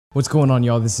What's going on,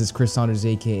 y'all? This is Chris Saunders,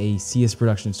 aka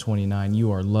CSProductions.29.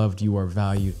 You are loved, you are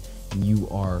valued, and you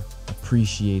are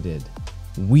appreciated.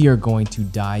 We are going to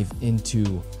dive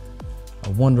into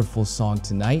a wonderful song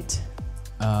tonight.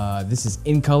 This is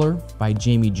In Color by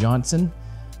Jamey Johnson.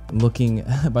 Looking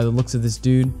by the looks of this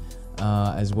dude,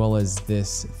 as well as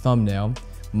this thumbnail,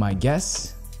 my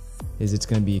guess is it's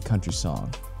going to be a country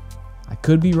song. I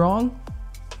could be wrong,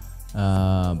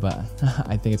 but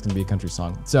I think it's gonna be a country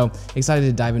song. So excited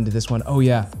to dive into this one. Oh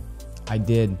yeah, I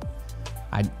did.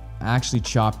 I actually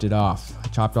chopped it off. I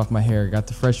chopped off my hair. Got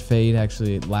the fresh fade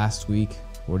actually last week.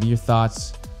 What are your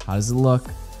thoughts? How does it look?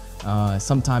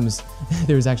 Sometimes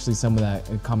there's actually someone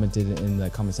that commented in the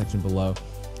comment section below.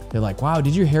 They're like, wow,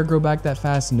 did your hair grow back that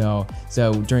fast? No.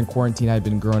 So during quarantine, I've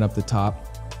been growing up the top.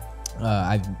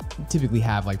 I typically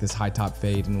have like this high top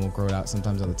fade and we'll grow it out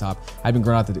sometimes on the top. I've been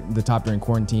growing out the top during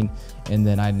quarantine, and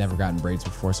then I'd never gotten braids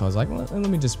before. So I was like, well, let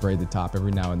me just braid the top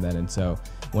every now and then. And so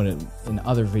when in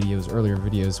other videos, earlier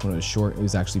videos, when it was short, it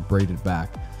was actually braided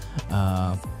back.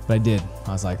 But I did.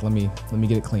 I was like, let me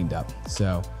get it cleaned up.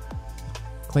 So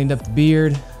cleaned up the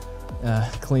beard,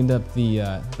 cleaned up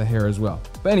the hair as well.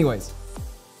 But anyways,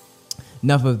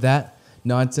 enough of that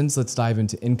nonsense. Let's dive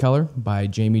into In Color by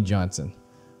Jamey Johnson.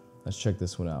 Let's check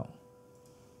this one out.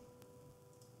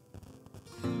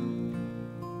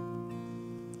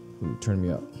 Ooh, turn me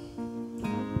up.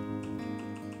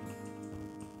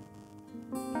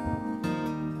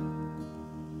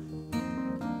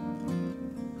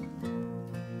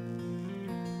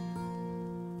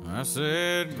 I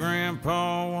said,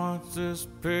 Grandpa, what's this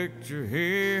picture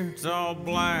here? It's all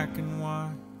black and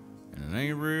white, and it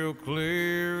ain't real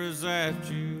clear. Is that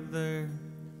you there?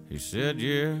 He said,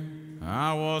 yeah,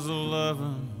 I was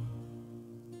 11.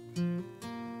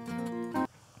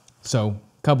 So,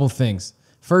 couple things.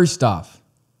 First off,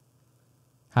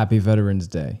 happy Veterans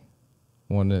Day.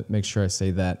 I want to make sure I say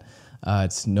that.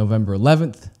 It's November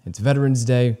 11th. It's Veterans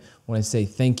Day. I want to say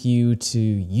thank you to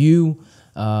you.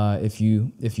 If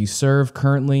you serve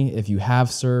currently, if you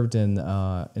have served in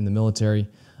the military,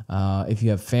 if you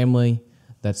have family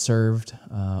that served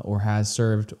or has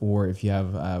served, or if you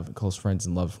have close friends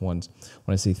and loved ones, I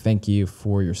want to say thank you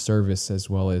for your service, as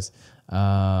well as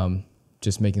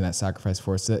just making that sacrifice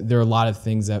for us. There are a lot of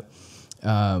things that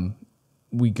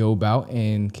we go about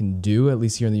and can do, at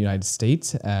least here in the United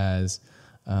States, as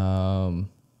our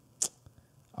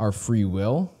free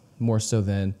will, more so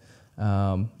than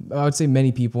I would say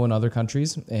many people in other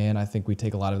countries, and I think we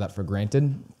take a lot of that for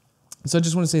granted. So I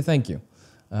just want to say thank you.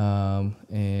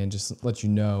 And just let you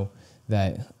know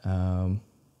that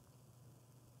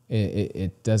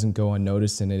it doesn't go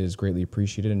unnoticed, and it is greatly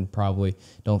appreciated, and probably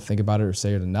don't think about it or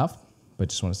say it enough, but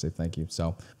just want to say thank you.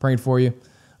 So praying for you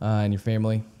and your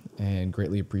family, and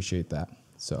greatly appreciate that.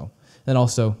 So, and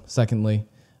also, secondly,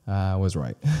 I was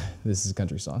right. This is a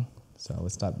country song. So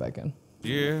let's dive back in.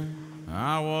 Yeah,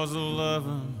 I was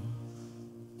 11.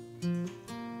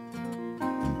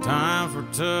 Times were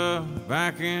tough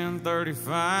back in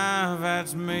 35.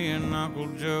 That's me and Uncle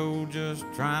Joe just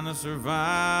trying to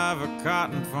survive a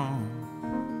cotton farm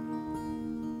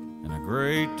and a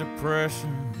Great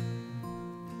Depression.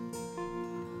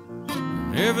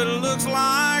 And if it looks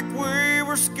like we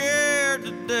were scared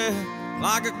to death,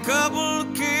 like a couple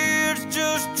of kids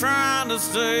just trying to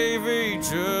save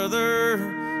each other,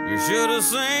 you should have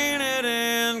seen it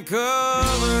in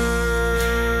color.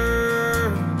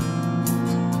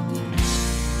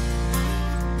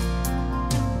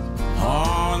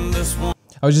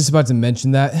 I was just about to mention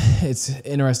that. It's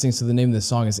interesting. So the name of the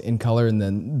song is In Color, and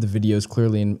then the video is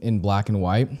clearly in black and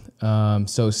white.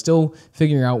 So still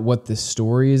figuring out what this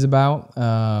story is about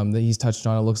that he's touched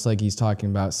on. It looks like he's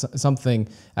talking about something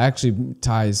actually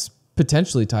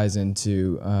potentially ties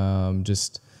into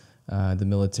just the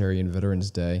military and Veterans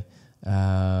Day.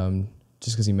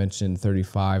 Just because he mentioned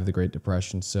 35, the Great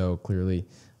Depression. So clearly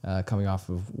coming off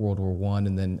of World War I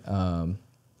and then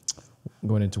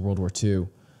going into World War II.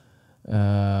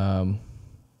 When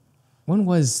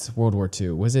was World War II?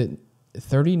 Was it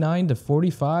 39 to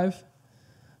 45?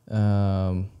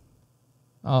 I'll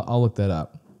look that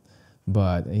up.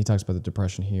 But he talks about the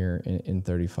Depression here in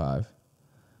 35.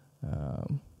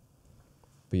 But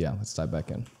yeah, let's dive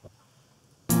back in.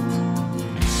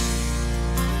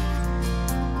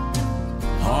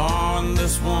 On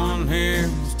this one here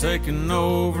was taken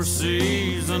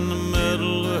overseas in the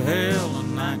middle of hell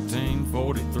in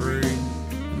 1943.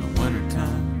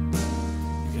 Wintertime,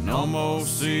 you can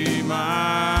almost see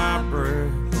my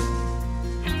breath.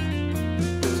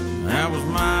 That was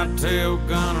my tail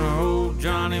gunner, old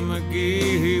Johnny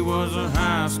McGee. He was a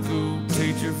high school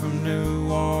teacher from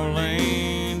New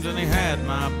Orleans, and he had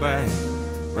my back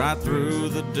right through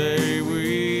the day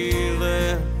we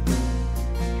left.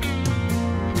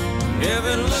 If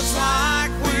it looks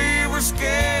like we were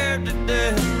scared to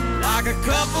death, like a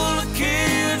couple of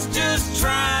kids just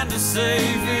trying to save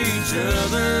each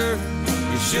other,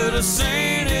 you should have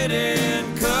seen it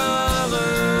in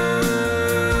color.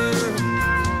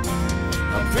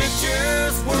 A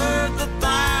picture's worth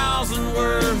 1,000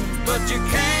 words, but you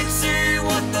can't see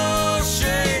what those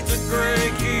shades of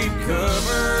gray keep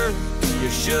covered. You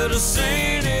should have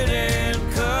seen it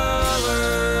in color.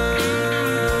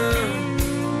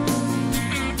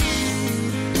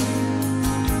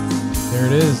 There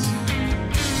it is.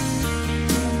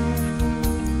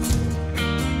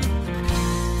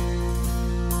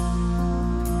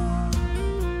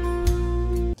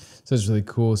 So it's really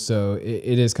cool. So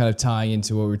it is kind of tying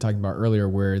into what we were talking about earlier,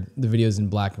 where the video's in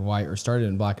black and white, or started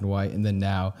in black and white, and then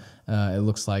now it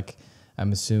looks like,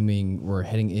 I'm assuming we're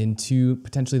heading into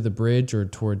potentially the bridge or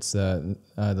towards the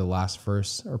last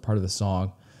verse or part of the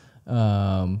song,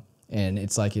 and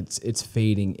it's like it's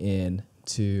fading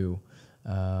into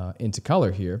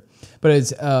color here. But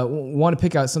it's want to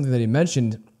pick out something that he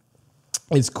mentioned.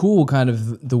 It's cool, kind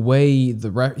of the way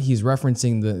he's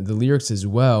referencing the lyrics as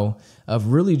well, of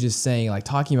really just saying, like,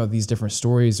 talking about these different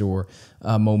stories or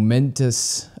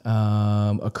momentous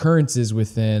occurrences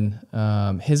within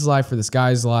his life or this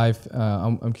guy's life.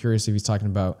 I'm curious if he's talking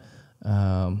about,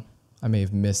 I may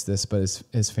have missed this, but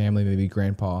his family, maybe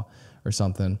grandpa or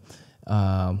something.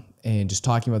 And just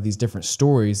talking about these different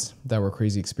stories that were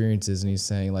crazy experiences. And he's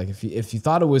saying, like, if you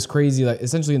thought it was crazy, like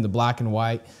essentially in the black and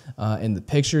white, in the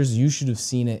pictures, you should have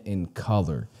seen it in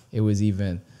color. It was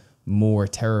even more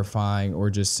terrifying, or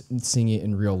just seeing it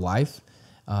in real life.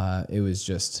 It was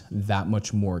just that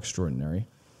much more extraordinary.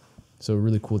 So a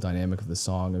really cool dynamic of the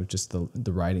song, of just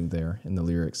the writing there and the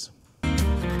lyrics.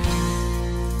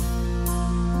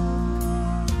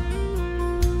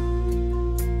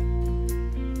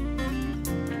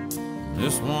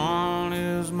 This one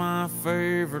is my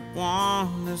favorite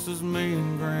one. This is me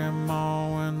and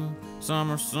Grandma in the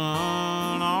summer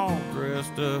sun, all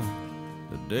dressed up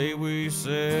the day we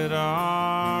said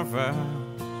our vows.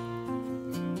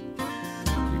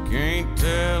 You can't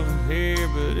tell it here,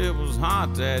 but it was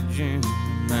hot that June.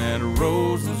 That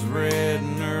rose was red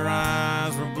and her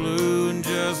eyes were blue, and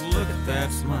just look at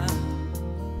that smile.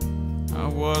 I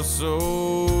was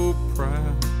so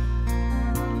proud.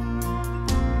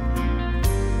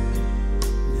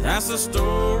 That's the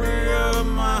story of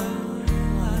my life.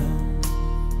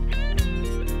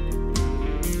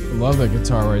 Love that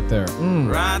guitar right there.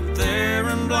 Right there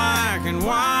in black and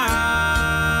white.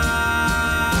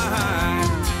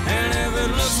 And if it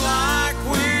looks like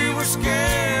we were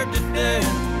scared to death,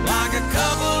 like a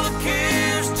couple of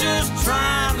kids just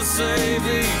trying to save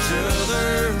each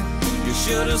other, you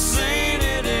should have seen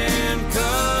it in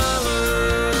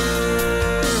color.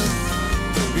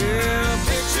 Yeah,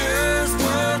 pictures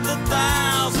worth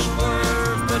 1,000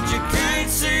 words, but you can't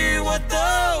see what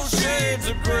those shades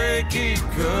of gray keep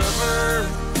covered.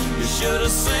 You should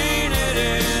have seen it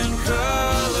in color.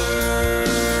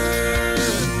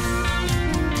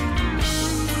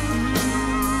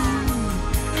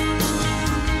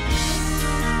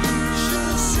 Should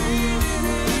have seen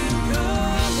it in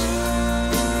color.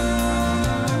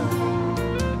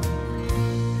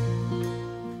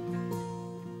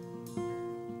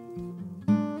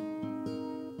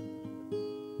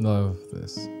 Love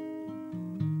this.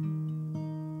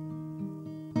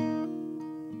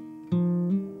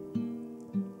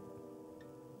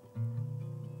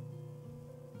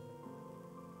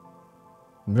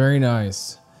 Very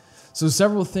nice. So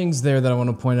several things there that I want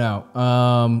to point out.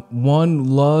 One,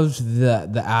 loved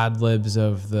the ad libs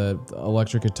of the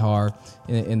electric guitar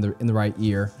in the right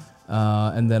ear,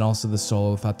 and then also the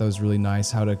solo. Thought that was really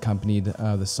nice how it accompanied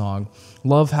the song.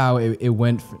 Love how it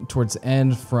went towards the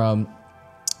end from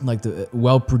like the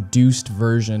well-produced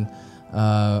version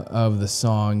of the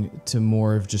song to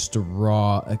more of just a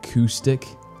raw acoustic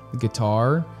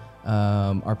guitar.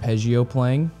 Arpeggio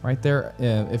playing right there.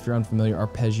 If you're unfamiliar,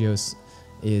 arpeggios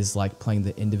is like playing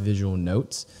the individual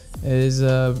notes. It is,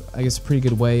 I guess, a pretty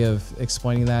good way of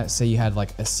explaining that. Say you had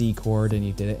like a C chord and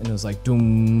you did it and it was like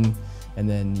doom, and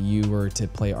then you were to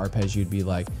play arpeggio, you'd be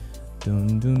like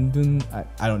dun dun dun.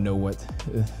 I don't know what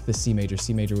the C major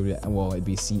would be. Well, it'd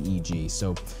be C, E, G.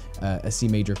 So a C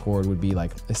major chord would be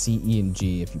like a C, E, and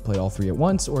G if you played all three at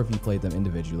once, or if you played them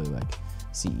individually, like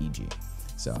C, E, G.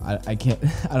 So I can't,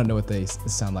 I don't know what they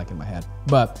sound like in my head,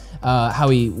 but how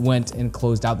he went and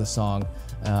closed out the song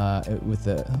with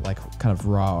the like kind of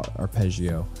raw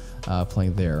arpeggio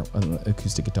playing there on the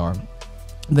acoustic guitar.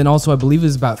 And then also I believe it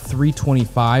was about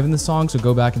 3:25 in the song, so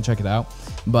go back and check it out.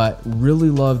 but really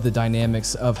love the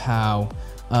dynamics of how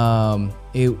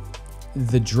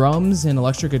the drums and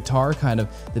electric guitar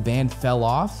the band fell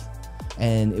off,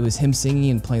 and it was him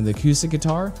singing and playing the acoustic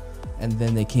guitar, and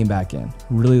then they came back in.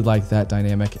 Really liked that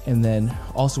dynamic. And then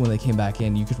also when they came back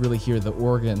in, you could really hear the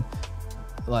organ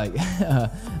like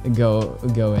go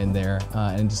in there,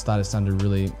 and just thought it sounded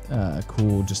really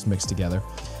cool, just mixed together.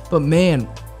 But man,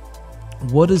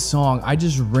 what a song. I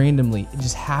just randomly, it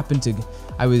just happened to,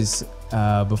 I was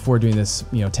before doing this,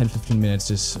 10-15 minutes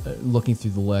just looking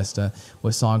through the list,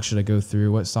 what songs should I go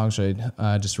through, what songs should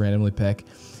I just randomly pick,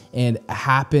 and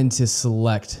happened to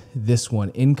select this one,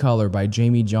 In Color by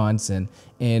Jamey Johnson.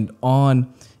 And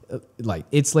on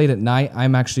it's late at night,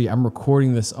 I'm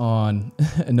recording this on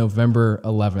November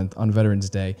 11th on Veterans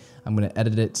Day. I'm gonna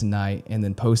edit it tonight and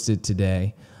then post it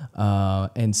today,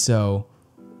 and so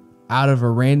out of a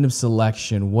random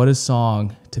selection, what a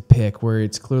song to pick where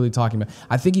it's clearly talking about,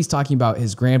 I think he's talking about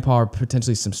his grandpa, or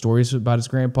potentially some stories about his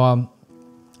grandpa,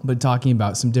 but talking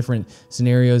about some different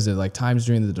scenarios of like times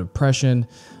during the Depression,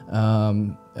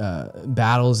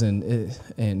 battles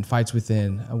and fights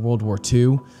within World War II,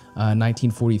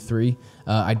 1943.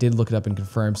 I did look it up and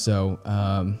confirm, so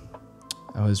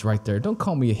I was right there. Don't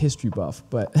call me a history buff,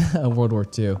 but World War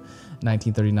II,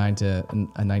 1939 to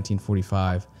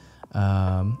 1945.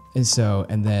 And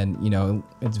then,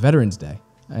 it's Veterans Day.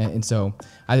 And so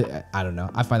I don't know.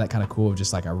 I find that kind of cool.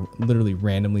 Just like I literally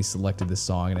randomly selected this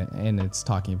song, and it's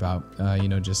talking about,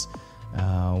 just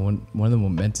one of the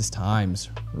momentous times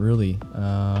really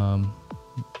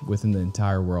within the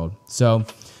entire world. So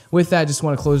with that, just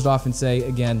want to close it off and say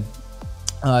again,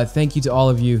 thank you to all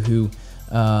of you who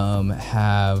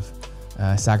have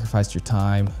sacrificed your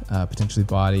time, potentially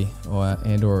body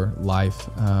or life,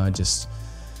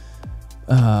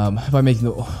 by making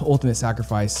the ultimate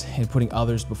sacrifice and putting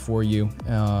others before you,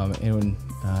 and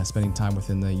spending time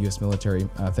within the U.S. military.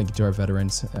 Thank you to our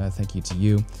veterans. Thank you to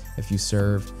you if you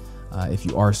served, if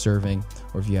you are serving,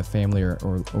 or if you have family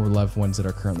or loved ones that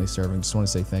are currently serving. Just want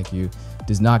to say thank you. It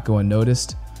does not go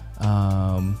unnoticed,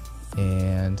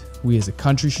 and we as a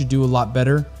country should do a lot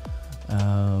better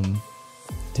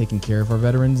taking care of our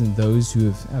veterans and those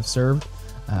who have served.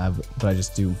 But I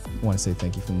just do want to say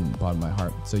thank you from the bottom of my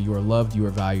heart. So you are loved, you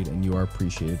are valued, and you are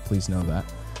appreciated. Please know that.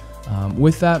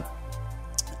 With that,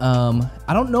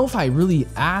 I don't know if I really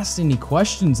asked any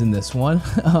questions in this one,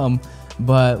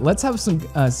 but let's have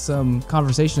some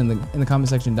conversation in the comment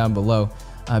section down below.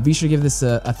 Be sure to give this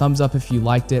a thumbs up if you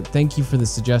liked it. Thank you for the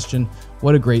suggestion.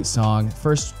 What a great song.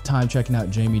 First time checking out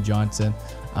Jamey Johnson.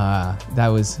 That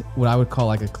was what I would call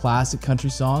like a classic country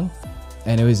song.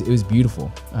 And it was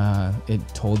beautiful. It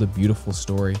told a beautiful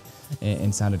story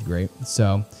and sounded great.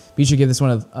 So be sure to give this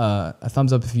one a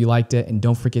thumbs up if you liked it. And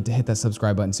don't forget to hit that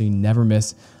subscribe button so you never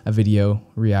miss a video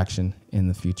reaction in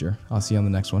the future. I'll see you on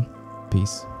the next one.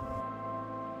 Peace.